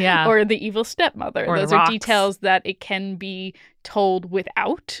starvation or the evil stepmother. Or those the are rocks. details that it can be told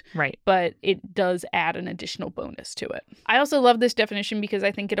without, Right. but it does add an additional bonus to it. I also love this definition because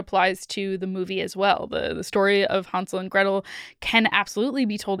I think it applies to the movie as well. The story of Hansel and Gretel can absolutely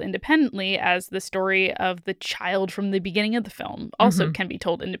be told independently, as the story of the child from the beginning of the film also can be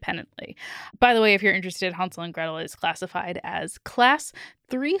told independently. By the way, if you're interested, Hansel and Gretel is classified as class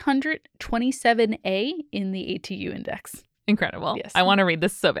 327A in the ATU Index. Incredible. Yes. I want to read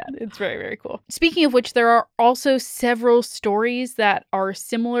this so bad. It's very, very cool. Speaking of which, there are also several stories that are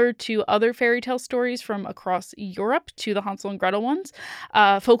similar to other fairy tale stories from across Europe to the Hansel and Gretel ones.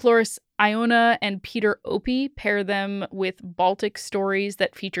 Folklorists Iona and Peter Opie pair them with Baltic stories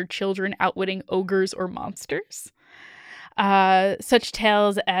that feature children outwitting ogres or monsters. Such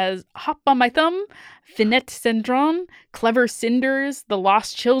tales as Hop on My Thumb, Finette Cendron, Clever Cinders, The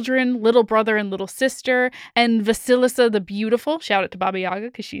Lost Children, Little Brother and Little Sister, and Vasilisa the Beautiful. Shout out to Baba Yaga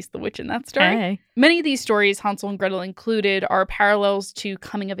because she's the witch in that story. Hey. Many of these stories, Hansel and Gretel included, are parallels to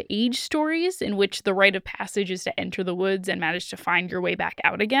coming-of-age stories in which the rite of passage is to enter the woods and manage to find your way back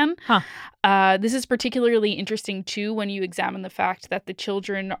out again. This is particularly interesting, too, when you examine the fact that the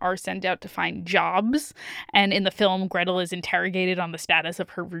children are sent out to find jobs, and in the film, Gretel is interrogated on the status of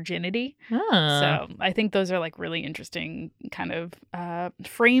her virginity. So I think those are like really interesting kind of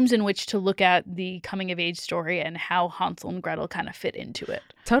frames in which to look at the coming-of-age story and how Hansel and Gretel kind of fit into it.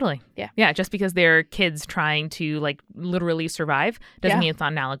 Totally. Yeah. Yeah. Just because they're kids trying to like literally survive doesn't mean it's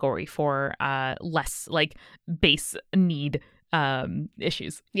not an allegory for less like base need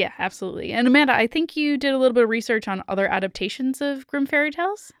issues. Yeah, absolutely. And Amanda, I think you did a little bit of research on other adaptations of Grimm fairy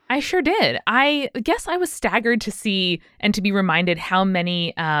tales. I sure did. I guess I was staggered to see and to be reminded how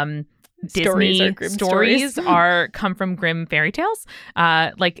many Disney stories come from Grimm fairy tales.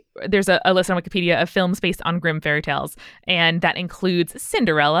 Like there's a list on Wikipedia of films based on Grimm fairy tales, and that includes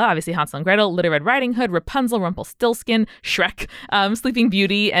Cinderella, obviously Hansel and Gretel, Little Red Riding Hood, Rapunzel, Rumpelstiltskin, Shrek, Sleeping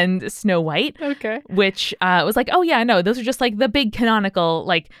Beauty, and Snow White. Okay. Which was like, oh yeah, no, those are just like the big canonical,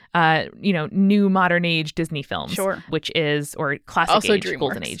 like new modern age Disney films. Sure. Which is or classic also age, DreamWorks.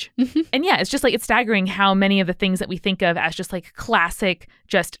 golden age. And yeah, it's just like it's staggering how many of the things that we think of as just like classic,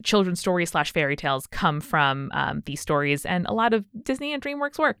 just children's stories / fairy tales come from these stories and a lot of Disney and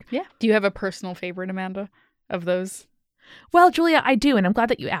DreamWorks work. Yeah. Do you have a personal favorite, Amanda, of those? Well, Julia, I do, and I'm glad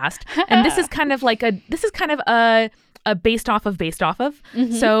that you asked. And this is kind of a based off of.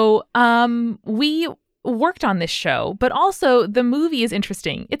 Mm-hmm. So we worked on this show, but also the movie is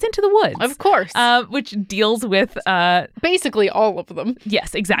interesting. It's Into the Woods. Of course. Which deals with... basically all of them.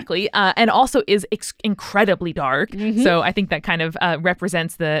 Yes, exactly. And also is incredibly dark. Mm-hmm. So I think that kind of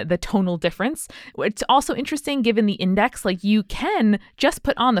represents the tonal difference. It's also interesting given the index, like you can just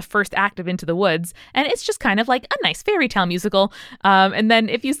put on the first act of Into the Woods and it's just kind of like a nice fairy tale musical. And then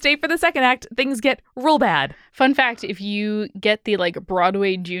if you stay for the second act, things get real bad. Fun fact, if you get the like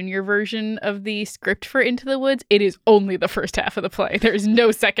Broadway junior version of the script for Into the Woods, it is only the first half of the play. There's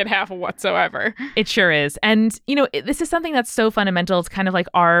no second half whatsoever. It sure is. And, you know, this is something that's so fundamental. It's kind of like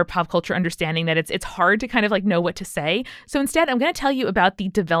our pop culture understanding that it's hard to kind of like know what to say. So instead, I'm going to tell you about the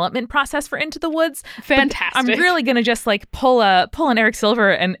development process for Into the Woods. Fantastic. I'm really going to just like pull an Eric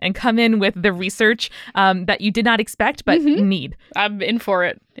Silver and come in with the research that you did not expect, but need. I'm in for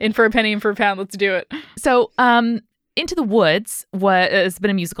it. In for a penny, in for a pound. Let's do it. So, Into the Woods has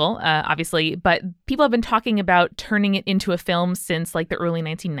been a musical, obviously, but people have been talking about turning it into a film since like the early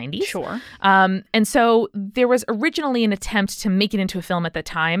 1990s. Sure. And so there was originally an attempt to make it into a film at the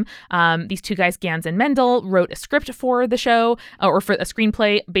time. These two guys, Gans and Mendel, wrote a script for the show, or for a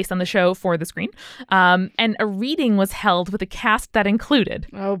screenplay based on the show for the screen. And a reading was held with a cast that included.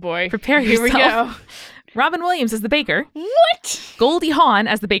 Oh boy. Prepare yourself. Here we go. Robin Williams as the baker. What? Goldie Hawn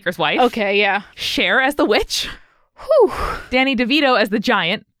as the baker's wife. Okay, yeah. Cher as the witch. Whew. Danny DeVito as the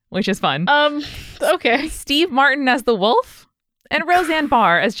giant, which is fun. Okay. Steve Martin as the wolf. And Roseanne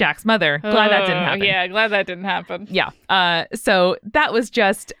Barr as Jack's mother. Glad that didn't happen. Yeah, glad that didn't happen. Yeah. So that was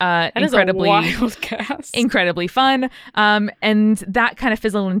just incredibly wild cast. Incredibly fun. And that kind of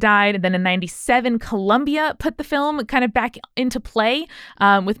fizzled and died. And then in 1997, Columbia put the film kind of back into play,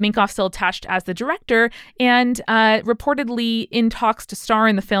 with Minkoff still attached as the director, and reportedly in talks to star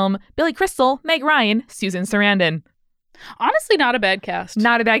in the film Billy Crystal, Meg Ryan, Susan Sarandon. Honestly, not a bad cast.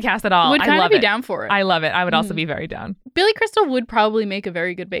 Not a bad cast at all. Would kind of be down for it. I love it. I would also be very down. Billy Crystal would probably make a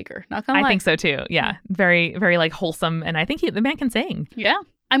very good baker. Not gonna lie. I think so too. Yeah, very, very like wholesome, and I think the man can sing. Yeah.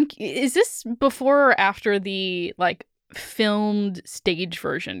 Is this before or after the like filmed stage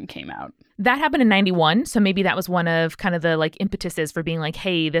version came out? That happened in 1991, so maybe that was one of kind of the like impetuses for being like,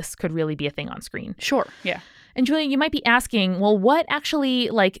 hey, this could really be a thing on screen. Sure. Yeah. And Julia, you might be asking, well, what actually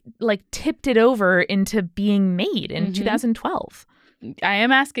like tipped it over into being made in 2012? I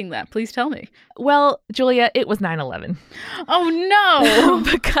am asking that. Please tell me. Well, Julia, it was 9/11. Oh,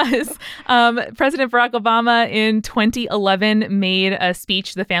 no. Because President Barack Obama in 2011 made a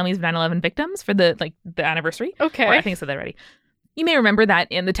speech to the families of 9/11 victims for the anniversary. Okay. Or I think I said that already. You may remember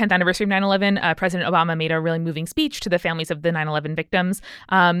that in the 10th anniversary of 9/11, President Obama made a really moving speech to the families of the 9/11 victims,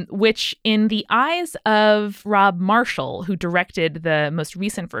 which in the eyes of Rob Marshall, who directed the most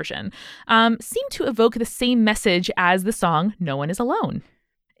recent version, seemed to evoke the same message as the song No One Is Alone.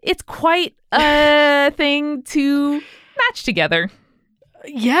 It's quite a thing to match together.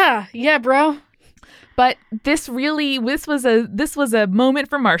 Yeah, bro. But this was a moment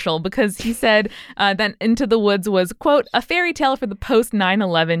for Marshall, because he said that Into the Woods was, quote, a fairy tale for the post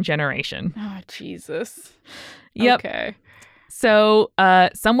 9/11 generation. Oh, Jesus. Yep. Okay. So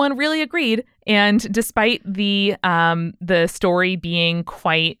someone really agreed. And despite the story being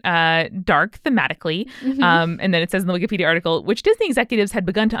quite dark thematically, and then it says in the Wikipedia article, which Disney executives had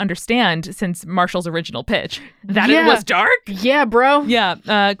begun to understand since Marshall's original pitch, that it was dark. Yeah, bro.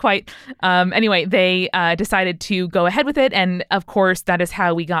 Yeah, quite. Anyway, they decided to go ahead with it. And of course, that is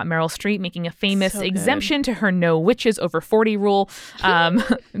how we got Meryl Streep making a famous exemption to her no witches over 40 rule.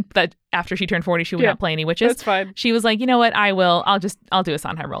 That after she turned 40, she would not play any witches. That's fine. She was like, you know what? I'll do a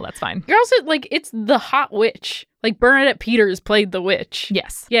Sondheim role. That's fine. You're also like, it's the hot witch. Like Bernadette Peters played the witch.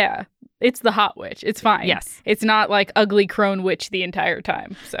 Yes. Yeah. It's the hot witch. It's fine. Yes. It's not like ugly crone witch the entire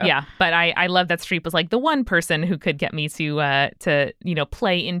time. So yeah, but I love that Streep was like the one person who could get me to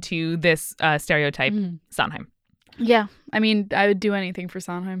play into this stereotype. Sondheim. Yeah. I mean, I would do anything for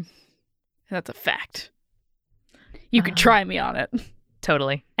Sondheim. That's a fact. You could try me on it.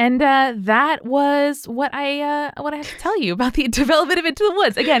 Totally. And that was what I have to tell you about the development of Into the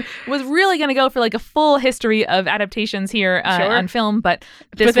Woods. Again, was really going to go for like a full history of adaptations here on film, but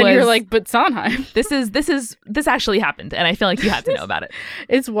you're like, but Sondheim. This actually happened, and I feel like you had to know about it.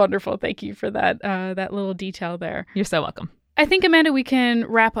 It's wonderful. Thank you for that little detail there. You're so welcome. I think, Amanda, we can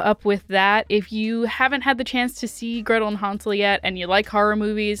wrap up with that. If you haven't had the chance to see Gretel and Hansel yet, and you like horror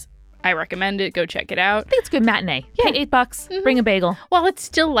movies, I recommend it. Go check it out. I think it's a good matinee. Yeah. Pay $8, bring a bagel. Well, it's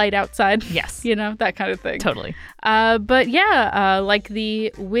still light outside. Yes. You know, that kind of thing. Totally. But yeah, like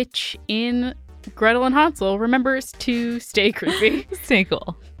the witch in Gretel and Hansel remembers to stay creepy. Stay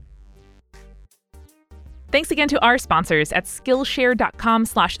cool. Thanks again to our sponsors. At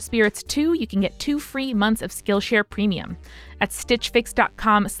Skillshare.com/spirits2, you can get 2 free months of Skillshare Premium. At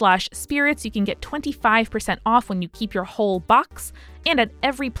StitchFix.com/spirits, you can get 25% off when you keep your whole box. And at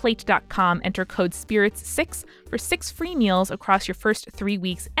EveryPlate.com, enter code SPIRITS6 for 6 free meals across your first 3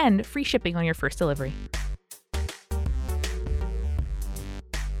 weeks and free shipping on your first delivery.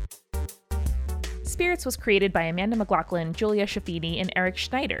 Spirits was created by Amanda McLaughlin, Julia Shafini, and Eric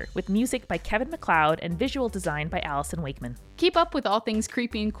Schneider, with music by Kevin MacLeod and visual design by Allison Wakeman. Keep up with all things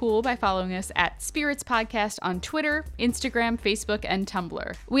creepy and cool by following us at Spirits Podcast on Twitter, Instagram, Facebook, and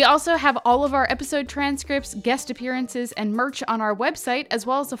Tumblr. We also have all of our episode transcripts, guest appearances, and merch on our website, as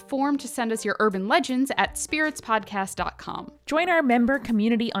well as a form to send us your urban legends at spiritspodcast.com. Join our member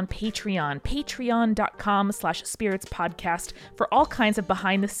community on Patreon, patreon.com/spiritspodcast, for all kinds of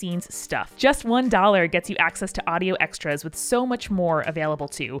behind-the-scenes stuff. Just $1 gets you access to audio extras with so much more available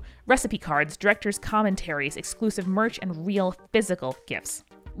too. Recipe cards, director's commentaries, exclusive merch, and real physical gifts.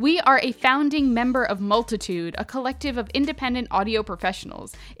 We are a founding member of Multitude, a collective of independent audio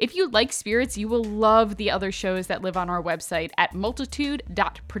professionals. If you like Spirits, you will love the other shows that live on our website at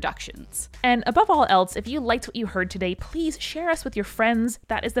multitude.productions. And above all else, if you liked what you heard today, please share us with your friends.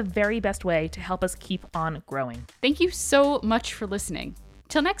 That is the very best way to help us keep on growing. Thank you so much for listening.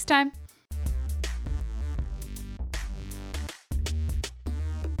 Till next time.